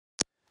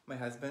My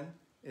husband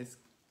is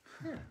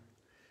here.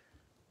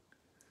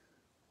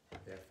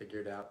 Yeah,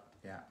 figured out.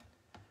 Yeah.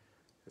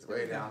 It's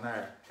way down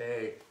there.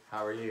 Hey,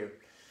 how are you?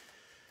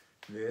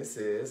 This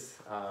is,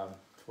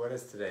 what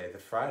is today? The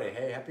Friday.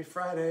 Hey, happy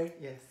Friday.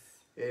 Yes.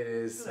 It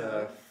is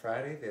Hello.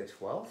 Friday the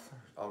 12th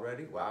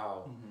already.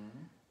 Wow.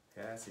 Mm-hmm.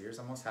 Yeah, so year's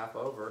almost half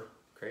over.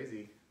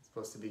 Crazy. It's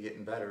supposed to be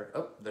getting better.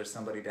 Oh, there's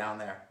somebody down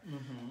there.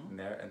 Mm-hmm. And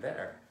there and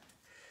there.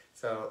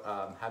 So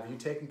have you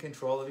taken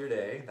control of your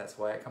day? That's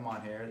why I come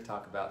on here to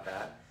talk about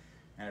that.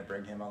 And I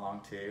bring him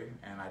along too.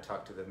 And I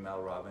talk to the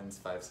Mel Robbins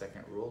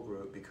 5-second rule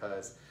group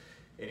because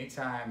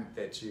anytime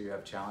that you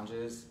have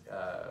challenges,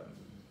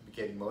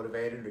 getting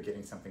motivated or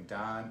getting something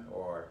done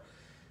or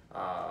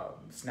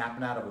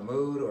snapping out of a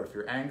mood, or if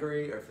you're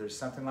angry, or if there's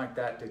something like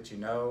that that you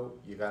know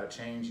you got to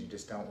change, you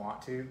just don't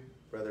want to,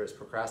 whether it's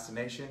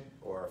procrastination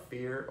or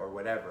fear or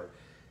whatever,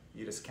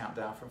 you just count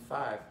down from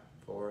 5,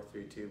 4,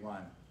 3, 2,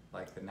 1,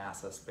 like the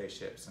NASA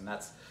spaceships. And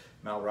that's,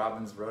 Mel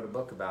Robbins wrote a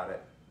book about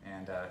it,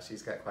 and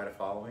she's got quite a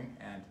following,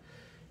 and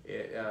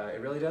it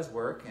really does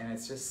work, and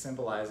it just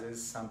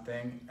symbolizes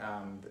something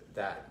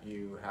that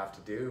you have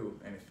to do,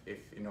 and if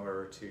in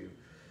order to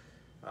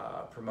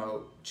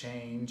promote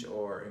change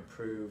or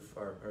improve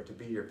or to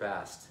be your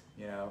best,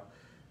 you know.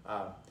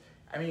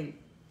 I mean,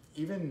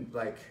 even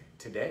like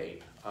today,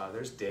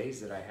 there's days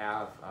that I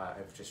have,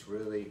 I've just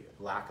really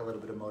lack a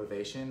little bit of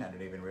motivation. I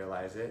don't even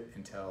realize it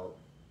until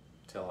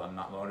I'm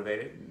not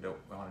motivated and don't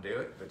want to do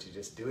it, but you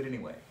just do it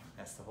anyway.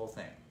 That's the whole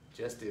thing.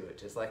 Just do it,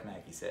 just like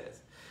Nike says.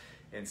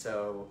 And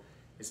so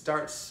it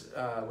starts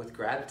with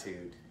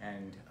gratitude,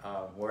 and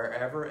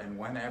wherever and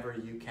whenever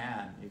you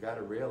can, you got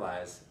to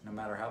realize, no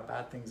matter how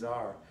bad things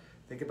are,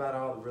 think about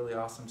all the really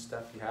awesome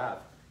stuff you have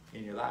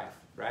in your life,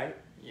 right?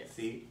 Yes.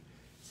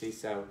 See,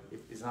 so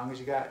as long as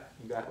you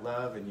got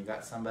love, and you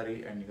got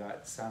somebody, and you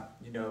got some,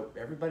 you know,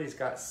 everybody's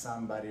got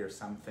somebody or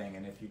something,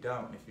 and if you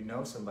don't, if you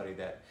know somebody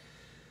that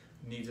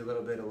needs a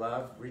little bit of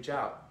love, reach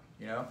out,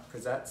 you know,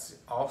 because that's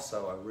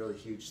also a really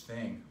huge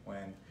thing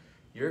when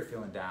you're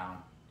feeling down.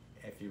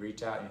 If you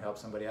reach out and you help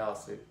somebody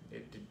else, it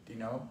you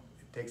know,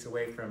 it takes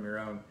away from your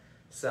own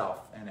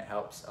self, and it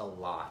helps a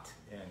lot,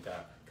 and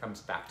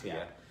comes back to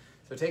you.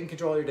 So taking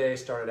control of your day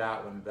started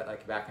out when,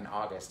 like back in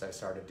August, I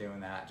started doing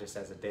that just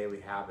as a daily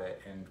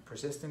habit, and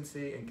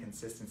persistency and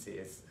consistency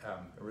is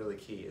really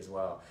key as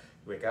well.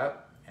 Wake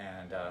up,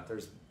 and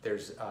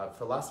there's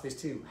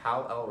philosophies too.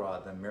 Hal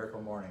Elrod, the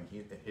Miracle Morning,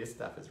 his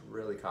stuff is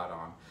really caught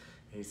on.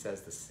 He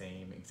says the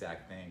same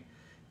exact thing.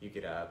 You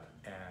get up,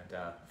 and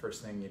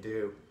first thing you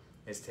do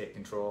is take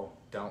control.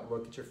 Don't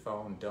look at your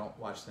phone. Don't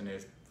watch the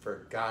news.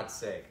 For God's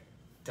sake,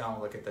 don't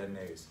look at the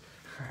news.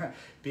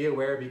 Be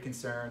aware, be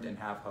concerned, and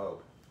have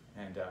hope.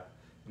 And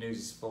news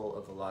is full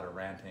of a lot of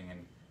ranting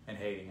and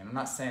hating. And I'm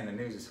not saying the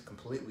news is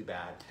completely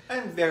bad.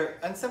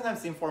 And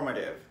sometimes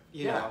informative.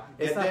 You know,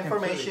 it's get not the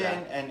information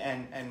bad.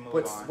 and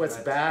move on. What's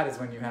bad is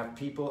when you have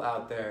people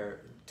out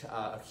there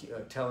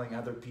telling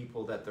other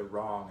people that they're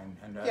wrong,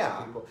 and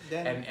other people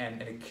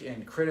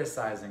and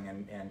criticizing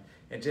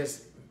and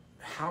just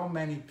how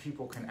many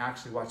people can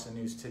actually watch the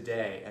news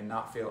today and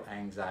not feel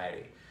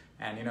anxiety.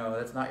 And you know,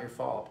 that's not your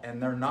fault.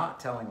 And they're not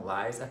telling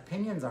lies.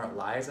 Opinions aren't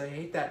lies. I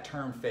hate that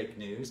term, fake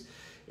news.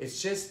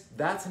 It's just,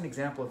 that's an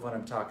example of what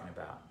I'm talking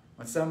about.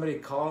 When somebody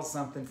calls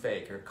something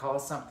fake, or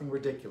calls something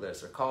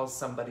ridiculous, or calls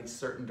somebody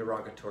certain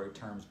derogatory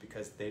terms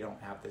because they don't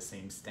have the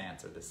same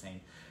stance or the same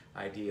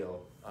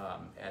ideal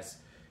as,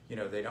 you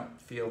know, they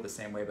don't feel the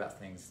same way about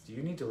things,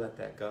 you need to let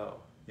that go,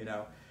 you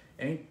know?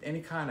 Any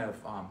kind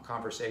of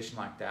conversation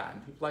like that,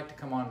 and people like to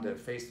come on to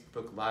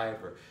Facebook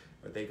Live, or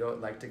they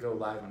like to go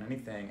live on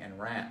anything and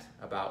rant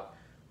about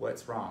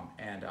what's wrong.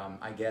 And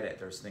I get it,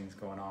 there's things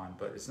going on,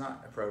 but it's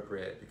not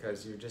appropriate,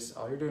 because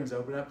all you're doing is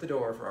opening up the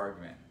door for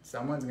argument.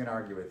 Someone's gonna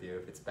argue with you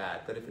if it's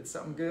bad, but if it's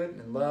something good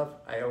and love,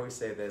 I always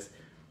say this,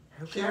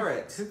 share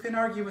it. Who can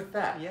argue with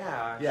that?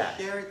 Yeah.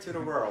 Share it to the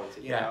world,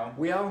 you know.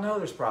 We all know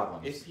there's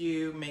problems. If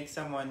you make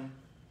someone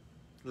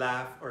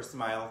laugh or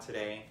smile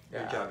today,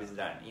 your job is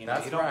done. You know,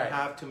 That's you don't right.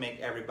 have to make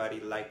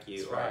everybody like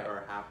you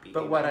or happy.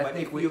 But you what know? I But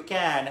think if you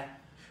can,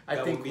 I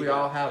think we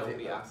all have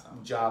a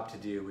awesome. job to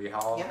do. We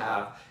all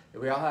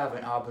have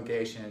an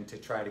obligation to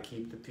try to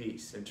keep the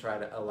peace and try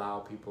to allow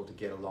people to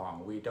get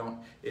along. We don't.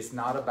 It's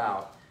not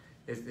about.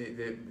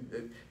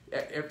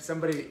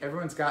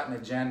 Everyone's got an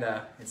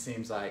agenda. It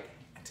seems like,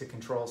 to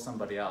control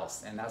somebody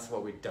else, and that's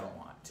what we don't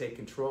want. Take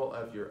control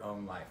of your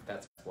own life.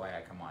 That's why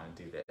I come on and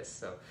do this.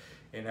 So,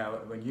 you know,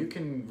 when you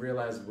can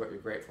realize what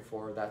you're grateful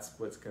for, that's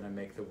what's going to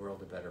make the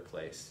world a better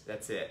place.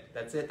 That's it.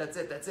 That's it. That's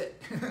it. That's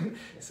it. Yes.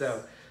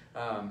 So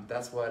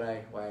that's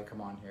why I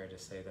come on here to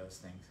say those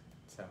things.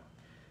 So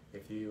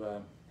if you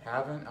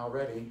haven't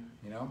already,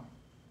 you know,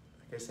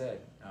 like I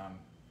said,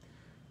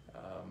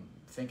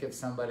 think of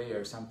somebody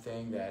or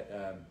something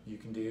that you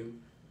can do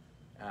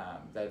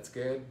that's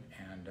good,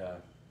 and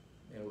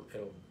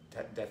it'll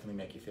definitely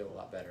make you feel a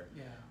lot better.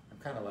 Yeah. I'm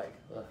kind of like,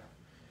 ugh.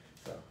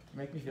 So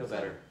make me feel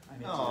better.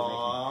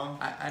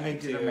 I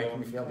need you to make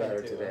me feel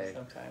better today.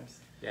 Sometimes.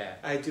 Yeah.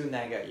 I do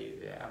nag at you.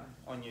 Yeah.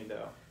 On you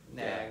though.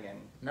 nag and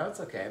no, it's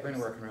okay. I've been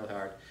working real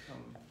hard.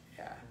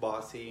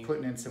 Bossy.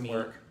 Putting in some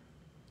work.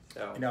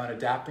 So. You know, and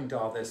adapting to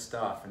all this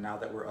stuff, and now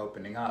that we're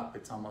opening up,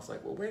 it's almost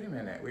like, well, wait a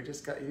minute, we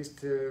just got used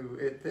to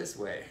it this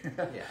way.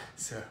 Yeah.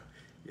 So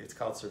it's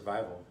called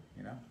survival,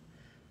 you know?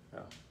 So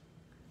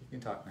you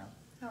can talk now.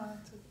 Oh,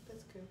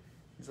 that's good.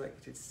 He's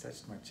like, he just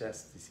touched my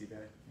chest. You see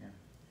that? Yeah.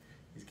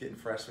 He's getting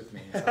fresh with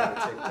me. It's all the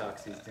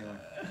TikToks he's doing.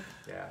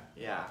 Yeah.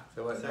 Yeah.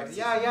 So what next?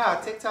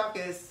 TikTok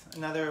is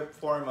another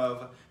form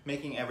of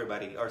making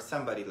everybody or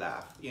somebody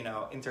laugh. You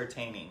know,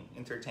 entertainment.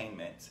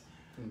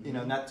 Mm-hmm. You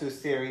know, not too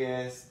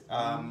serious.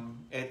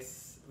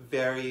 It's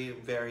very,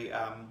 very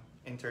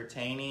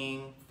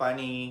entertaining,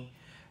 funny.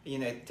 You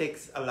know, it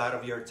takes a lot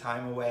of your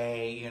time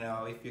away. You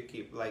know, if you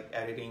keep like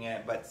editing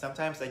it. But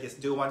sometimes I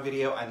just do one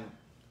video and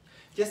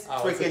just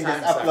freaking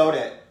just upload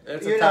it.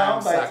 It's a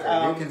time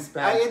sucker. You can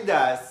spend. It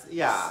does,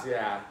 yeah.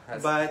 Yeah.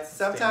 But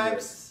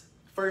sometimes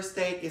first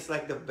take is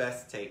like the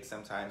best take.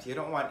 Sometimes you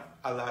don't want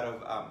a lot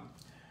of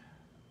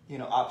you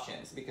know,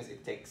 options because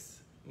it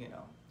takes, you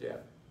know,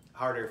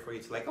 harder for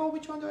you to like, oh,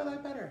 which one do I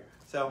like better?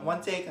 So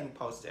one take and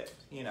post it.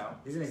 You know.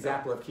 He's an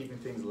example of keeping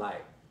things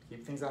light.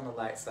 Keep things on the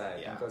light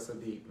side. Yeah. Don't go so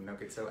deep and don't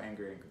get so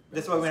angry.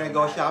 That's why when I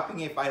go shopping,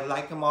 if I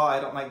like them all,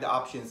 I don't like the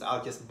options,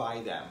 I'll just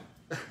buy them.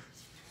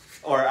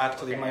 Or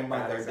actually, my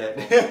mother did.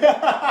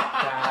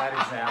 Bad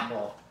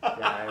example. Yeah,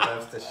 I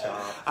love to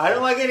shop. I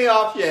don't like any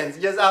options.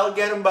 Just I'll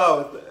get them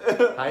both.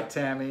 Hi,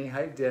 Tammy.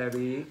 Hi,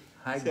 Debbie.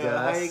 Hi, So,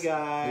 Gus. hi,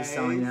 guys. Hey,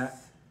 Sonia.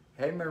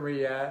 Hey,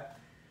 Maria.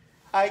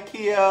 Hi,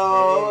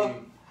 Keo. Hey.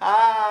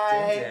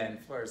 Hi. Jen.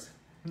 Flores.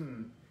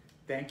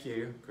 Thank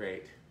you.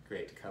 Great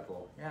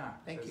couple. Yeah.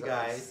 Thank you,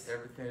 guys.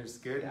 Everything is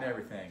good and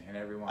everything and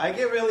everyone. I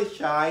get really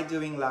shy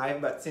doing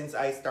live, but since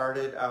I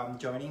started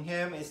joining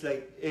him, it's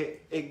like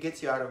it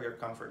gets you out of your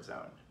comfort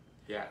zone.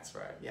 Yeah, that's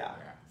right. Yeah.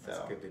 That's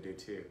so, good to do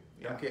too.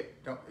 Yeah. Don't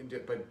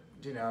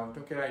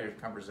get out of your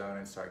comfort zone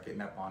and start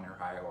getting up on your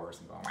high horse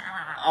and going.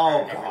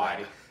 Oh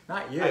everybody. God.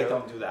 Not you. I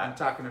don't do that. I'm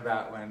talking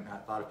about when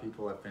a lot of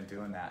people have been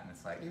doing that, and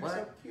it's like, You're what?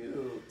 so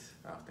cute.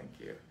 Oh, thank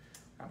you.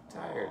 I'm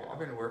tired. Aww. I've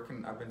been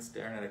working. I've been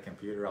staring at a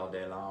computer all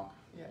day long.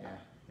 Yeah.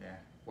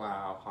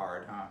 Wow,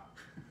 hard, huh?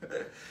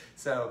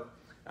 So,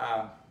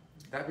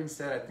 that being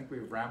said, I think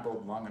we've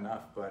rambled long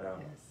enough,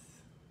 but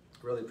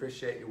really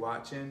appreciate you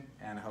watching,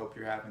 and I hope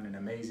you're having an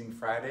amazing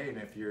Friday. And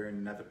if you're in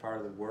another part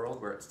of the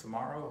world where it's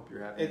tomorrow, I hope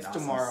you're having It's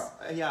tomorrow.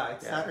 Yeah,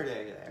 it's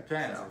Saturday. There,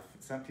 Depends. So.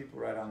 If some people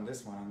right on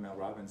this one, on Mel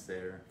Robbins,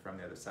 they're from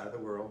the other side of the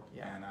world.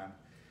 Yeah.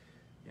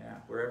 And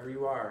wherever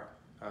you are,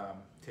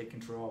 take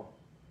control.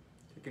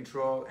 Take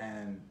control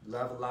and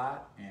love a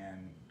lot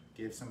and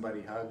give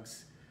somebody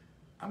hugs.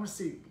 I'm going to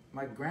see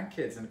my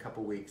grandkids in a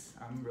couple weeks.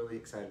 I'm really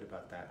excited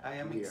about that. I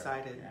am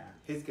excited. Yeah.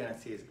 He's going to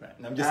see his grand.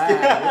 No, I'm just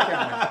kidding.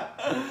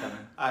 You're coming.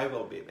 I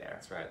will be there.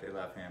 That's right. They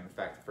love him. In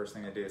fact, the first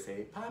thing I do is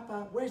say,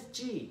 Papa, where's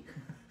G?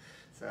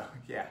 So,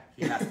 yeah,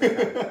 he has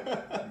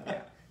to come.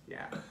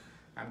 Yeah.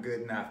 I'm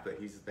good enough, but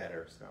he's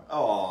better. So.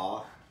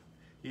 Aww.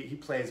 He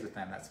plays with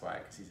them, that's why,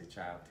 because he's a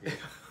child, too.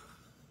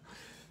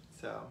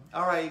 So,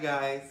 all right, you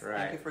guys. All right.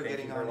 Thank you for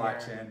getting on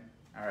watching.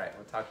 All right,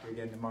 we'll talk to you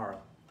again tomorrow.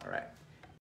 All right.